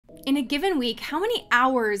In a given week, how many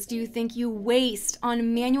hours do you think you waste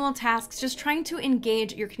on manual tasks just trying to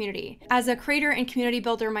engage your community? As a creator and community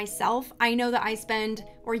builder myself, I know that I spend,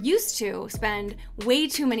 or used to spend, way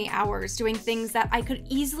too many hours doing things that I could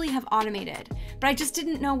easily have automated, but I just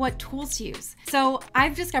didn't know what tools to use. So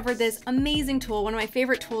I've discovered this amazing tool, one of my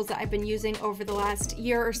favorite tools that I've been using over the last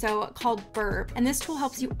year or so, called Burb. And this tool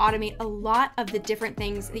helps you automate a lot of the different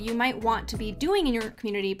things that you might want to be doing in your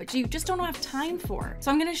community, but you just don't have time for.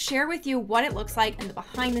 So I'm gonna share with you what it looks like and the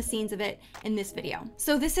behind the scenes of it in this video.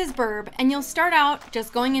 So this is Burb, and you'll start out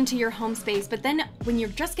just going into your home space, but then when you're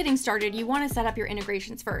just getting started, you wanna set up your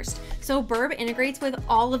integrations first. So Burb integrates with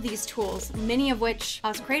all of these tools, many of which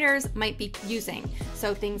us creators might be using.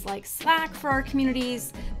 So things like Slack for our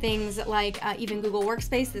communities, things like even Google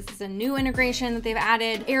Workspace. This is a new integration that they've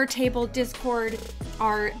added, Airtable, Discord,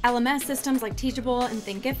 our LMS systems like Teachable and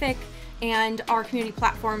Thinkific, and our community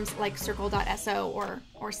platforms like circle.so or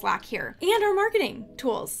Slack here, and our marketing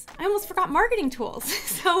tools. I almost forgot marketing tools.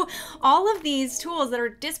 So all of these tools that are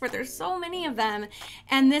disparate, there's so many of them,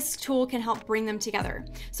 and this tool can help bring them together.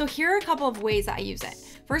 So here are a couple of ways that I use it.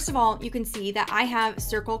 First of all, you can see that I have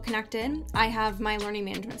Circle connected, I have my learning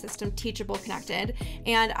management system, Teachable, connected,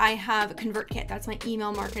 and I have ConvertKit, that's my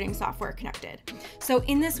email marketing software, connected. So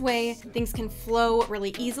in this way, things can flow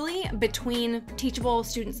really easily between Teachable,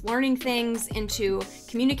 students learning things, into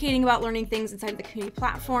communicating about learning things inside of the community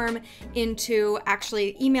platform, into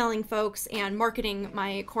actually emailing folks and marketing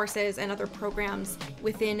my courses and other programs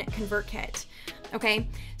within ConvertKit. Okay,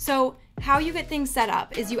 so how you get things set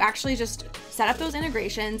up is you actually just set up those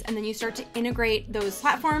integrations, and then you start to integrate those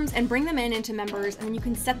platforms and bring them into members, and then you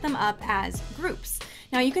can set them up as groups.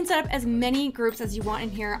 Now you can set up as many groups as you want in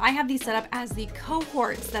here. I have these set up as the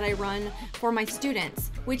cohorts that I run for my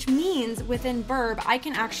students, which means within Burb, I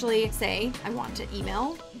can actually say, I want to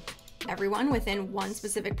email everyone within one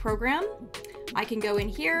specific program. I can go in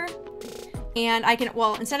here and I can,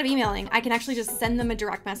 well, instead of emailing, I can actually just send them a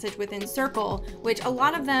direct message within Circle, which a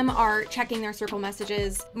lot of them are checking their Circle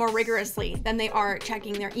messages more rigorously than they are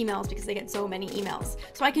checking their emails because they get so many emails.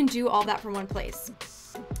 So I can do all that from one place.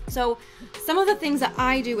 So some of the things that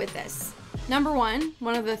I do with this, number one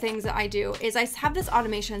of the things that I do is I have this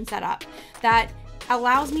automation set up that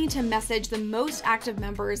allows me to message the most active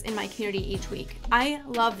members in my community each week. I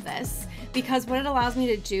love this because what it allows me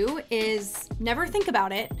to do is never think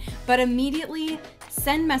about it, but immediately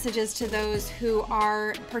send messages to those who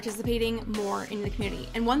are participating more in the community.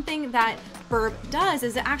 And one thing that Burb does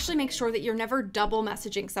is it actually makes sure that you're never double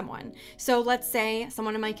messaging someone. So let's say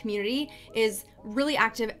someone in my community is really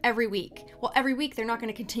active every week. Well, every week they're not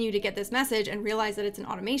going to continue to get this message and realize that it's an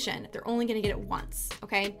automation. They're only going to get it once,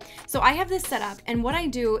 okay? So I have this set up, and what I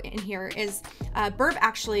do in here is Burb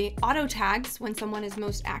actually auto tags when someone is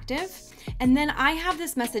most active, and then I have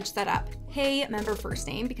this message set up, hey, member first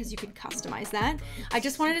name, because you can customize that. I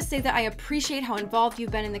just wanted to say that I appreciate how involved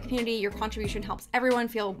you've been in the community. Your contribution helps everyone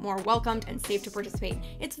feel more welcomed and safe to participate.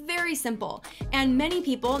 It's very simple. And many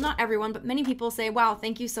people, not everyone, but many people say, wow,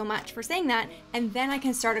 thank you so much for saying that. And then I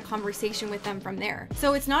can start a conversation with them from there.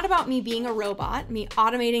 So it's not about me being a robot, me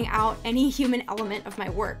automating out any human element of my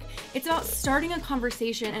work. It's about starting a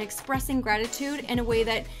conversation and expressing gratitude in a way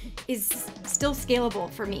that is still scalable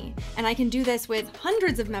for me. And I can do this with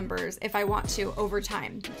hundreds of members if I want to over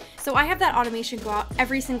time. So I have that automation go out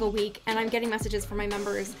every single week, and I'm getting messages from my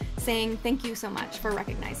members saying thank you so much for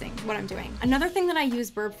recognizing what I'm doing. Another thing that I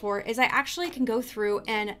use Burb for is I actually can go through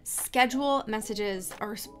and schedule messages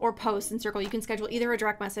or posts in Circle. You can schedule either a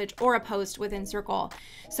direct message or a post within Circle.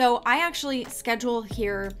 So I actually schedule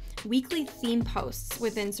here weekly theme posts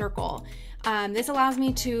within Circle. This allows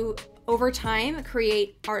me to, over time,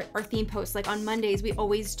 create our theme posts. Like on Mondays, we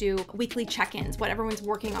always do weekly check-ins, what everyone's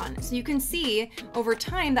working on. So you can see over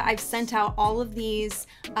time that I've sent out all of these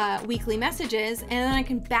weekly messages, and then I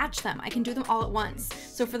can batch them. I can do them all at once.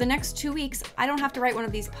 So for the next 2 weeks, I don't have to write one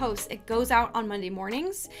of these posts. It goes out on Monday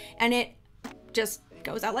mornings, and it just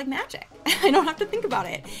goes out like magic. I don't have to think about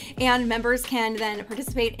it. And members can then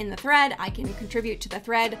participate in the thread. I can contribute to the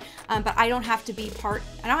thread, but I don't have to be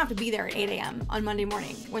there at 8 a.m. on Monday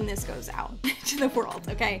morning when this goes out to the world,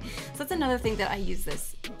 okay? So that's another thing that I use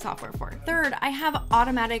this software for. Third, I have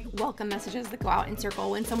automatic welcome messages that go out in Circle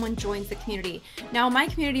when someone joins the community. Now, my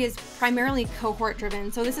community is primarily cohort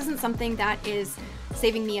driven, so this isn't something that is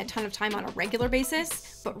saving me a ton of time on a regular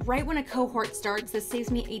basis, but right when a cohort starts, this saves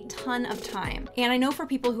me a ton of time. And I know for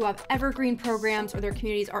people who have evergreen programs or their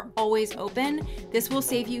communities are always open, this will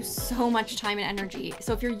save you so much time and energy.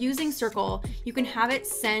 So if you're using Circle, you can have it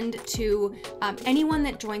send to anyone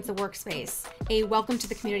that joins the workspace a welcome to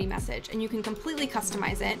the community message, and you can completely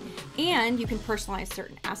customize it, and you can personalize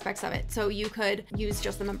certain aspects of it. So you could use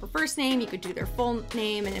just the member first name, you could do their full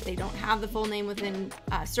name, and if they don't have the full name within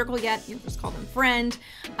Circle yet, you just call them friend,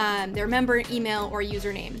 their member email or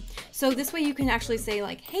username. So this way you can actually say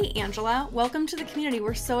like, hey Angela, welcome to the community.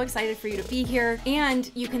 We're so excited for you to be here. And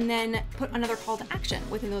you can then put another call to action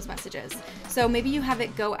within those messages. So maybe you have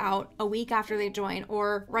it go out a week after they join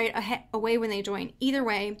or right away when they join. Either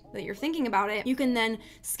way that you're thinking about it, you can then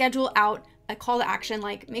schedule out a call to action,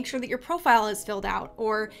 like make sure that your profile is filled out,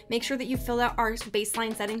 or make sure that you filled out our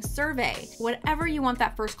baseline settings survey. Whatever you want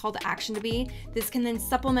that first call to action to be, this can then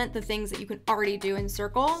supplement the things that you can already do in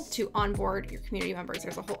Circle to onboard your community members.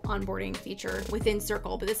 There's a whole onboarding feature within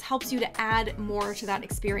Circle, but this helps you to add more to that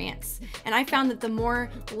experience. And I found that the more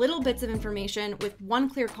little bits of information with one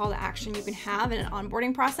clear call to action you can have in an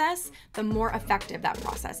onboarding process, the more effective that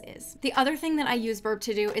process is. The other thing that I use Burb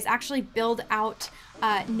to do is actually build out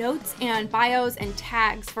notes and bios and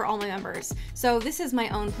tags for all my members. So this is my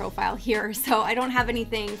own profile here, so I don't have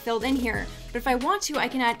anything filled in here, but if I want to, I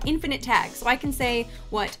can add infinite tags. So I can say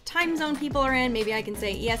what time zone people are in. Maybe I can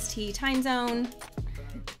say EST time zone,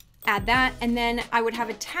 add that, and then I would have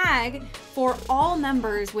a tag for all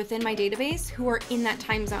members within my database who are in that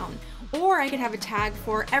time zone. Or I could have a tag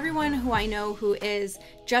for everyone who I know who is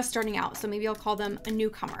just starting out. So maybe I'll call them a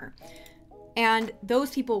newcomer. And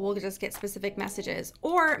those people will just get specific messages.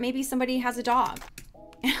 Or maybe somebody has a dog,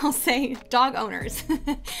 and I'll say dog owners.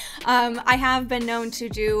 I have been known to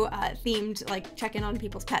do themed, like check in on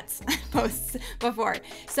people's pets posts before.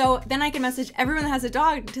 So then I can message everyone that has a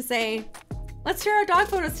dog to say, let's share our dog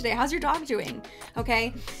photos today. How's your dog doing?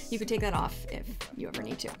 Okay, you could take that off if you ever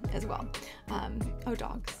need to as well. Oh,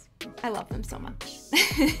 dogs. I love them so much.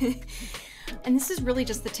 And this is really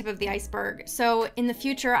just the tip of the iceberg. So in the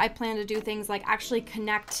future, I plan to do things like actually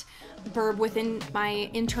connect Burb within my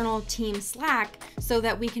internal team Slack so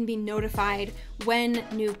that we can be notified when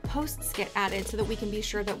new posts get added, so that we can be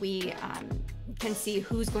sure that we can see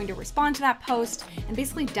who's going to respond to that post and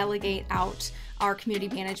basically delegate out our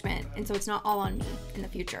community management. And so it's not all on me in the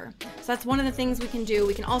future. So that's one of the things we can do.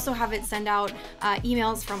 We can also have it send out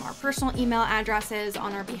emails from our personal email addresses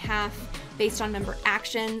on our behalf based on member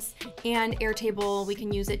actions, and Airtable, we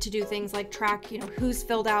can use it to do things like track, who's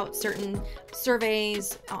filled out certain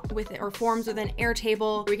surveys or forms within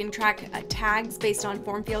Airtable. We can track tags based on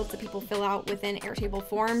form fields that people fill out within Airtable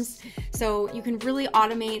forms. So you can really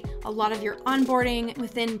automate a lot of your onboarding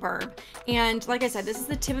within Burb. And like I said, this is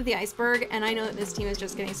the tip of the iceberg, and I know that this team is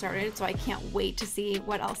just getting started, so I can't wait to see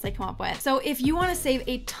what else they come up with. So if you want to save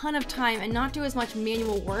a ton of time and not do as much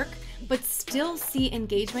manual work, but still see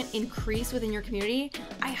engagement increase within your community,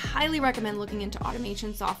 I highly recommend looking into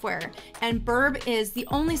automation software. And Burb is the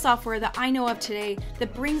only software that I know of today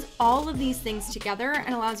that brings all of these things together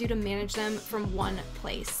and allows you to manage them from one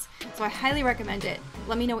place. So I highly recommend it.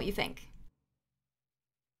 Let me know what you think.